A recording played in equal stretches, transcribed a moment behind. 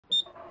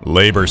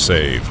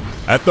LaborSave,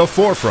 at the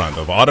forefront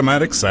of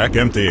automatic sack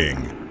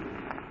emptying.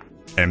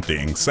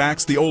 Emptying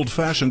sacks the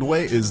old-fashioned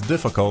way is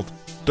difficult,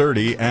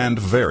 dirty, and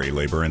very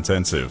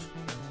labor-intensive,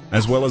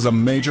 as well as a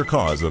major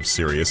cause of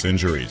serious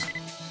injuries.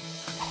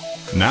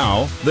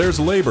 Now, there's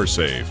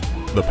LaborSave,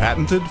 the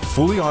patented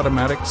fully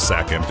automatic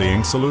sack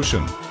emptying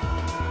solution.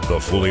 The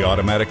fully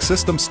automatic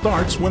system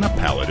starts when a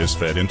pallet is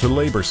fed into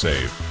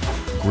LaborSave.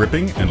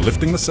 Gripping and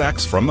lifting the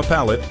sacks from the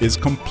pallet is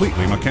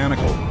completely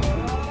mechanical.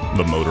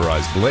 The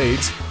motorized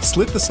blades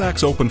slit the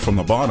sacks open from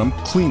the bottom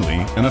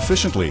cleanly and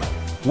efficiently,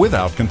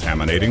 without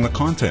contaminating the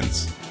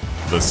contents.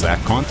 The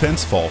sack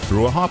contents fall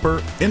through a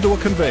hopper into a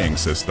conveying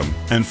system,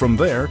 and from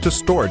there to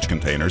storage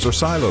containers or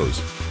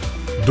silos.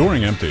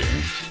 During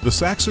emptying, the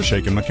sacks are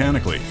shaken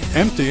mechanically,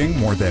 emptying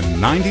more than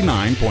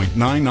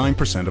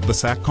 99.99% of the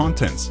sack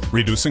contents,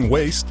 reducing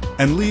waste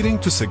and leading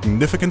to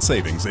significant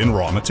savings in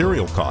raw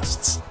material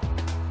costs.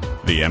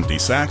 The empty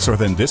sacks are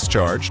then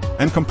discharged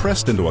and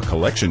compressed into a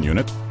collection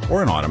unit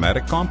or an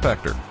automatic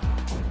compactor.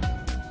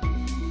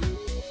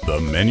 The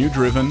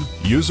menu-driven,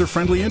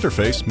 user-friendly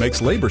interface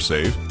makes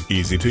LaborSave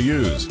easy to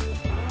use.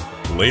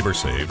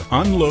 LaborSave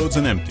unloads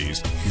and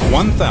empties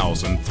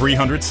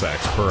 1,300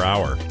 sacks per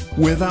hour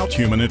without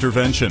human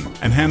intervention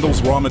and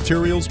handles raw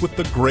materials with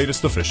the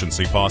greatest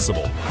efficiency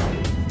possible.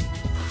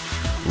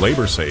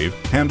 LaborSave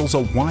handles a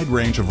wide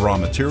range of raw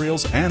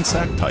materials and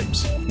sack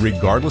types,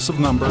 regardless of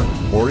number,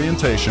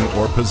 orientation,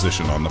 or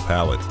position on the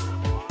pallet.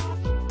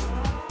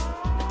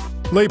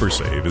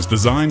 LaborSave is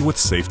designed with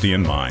safety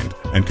in mind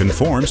and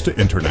conforms to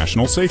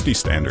international safety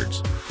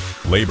standards.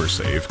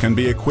 LaborSave can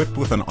be equipped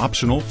with an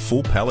optional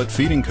full pallet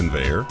feeding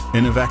conveyor,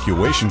 an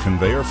evacuation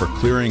conveyor for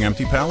clearing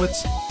empty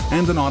pallets,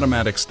 and an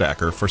automatic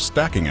stacker for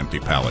stacking empty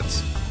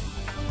pallets.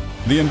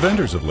 The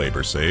inventors of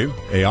LaborSave,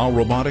 AL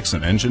Robotics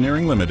and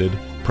Engineering Limited,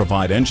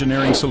 provide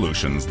engineering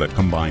solutions that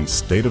combine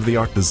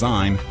state-of-the-art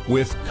design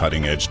with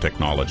cutting-edge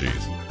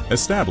technologies.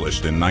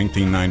 Established in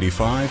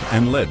 1995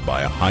 and led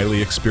by a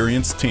highly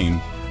experienced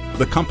team,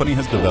 the company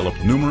has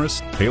developed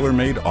numerous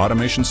tailor-made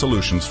automation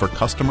solutions for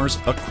customers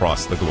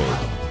across the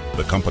globe.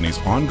 The company's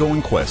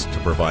ongoing quest to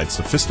provide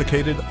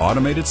sophisticated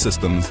automated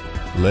systems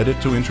led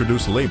it to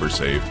introduce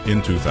LaborSave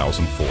in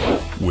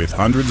 2004. With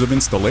hundreds of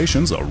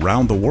installations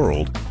around the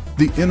world,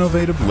 the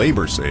innovative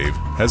LaborSave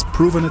has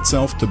proven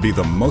itself to be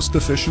the most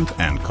efficient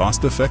and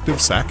cost-effective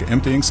sack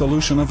emptying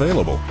solution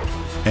available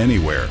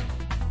anywhere.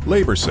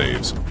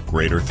 LaborSave's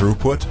greater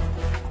throughput,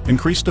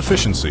 increased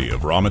efficiency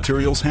of raw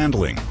materials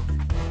handling,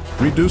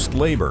 reduced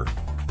labor,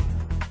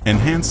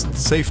 enhanced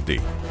safety,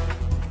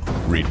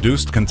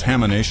 reduced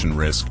contamination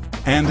risk,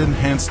 and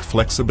enhanced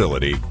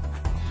flexibility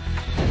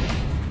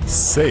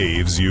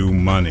saves you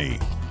money.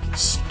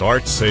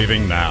 Start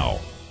saving now.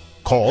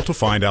 Call to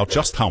find out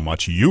just how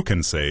much you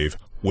can save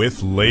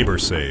with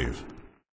LaborSave.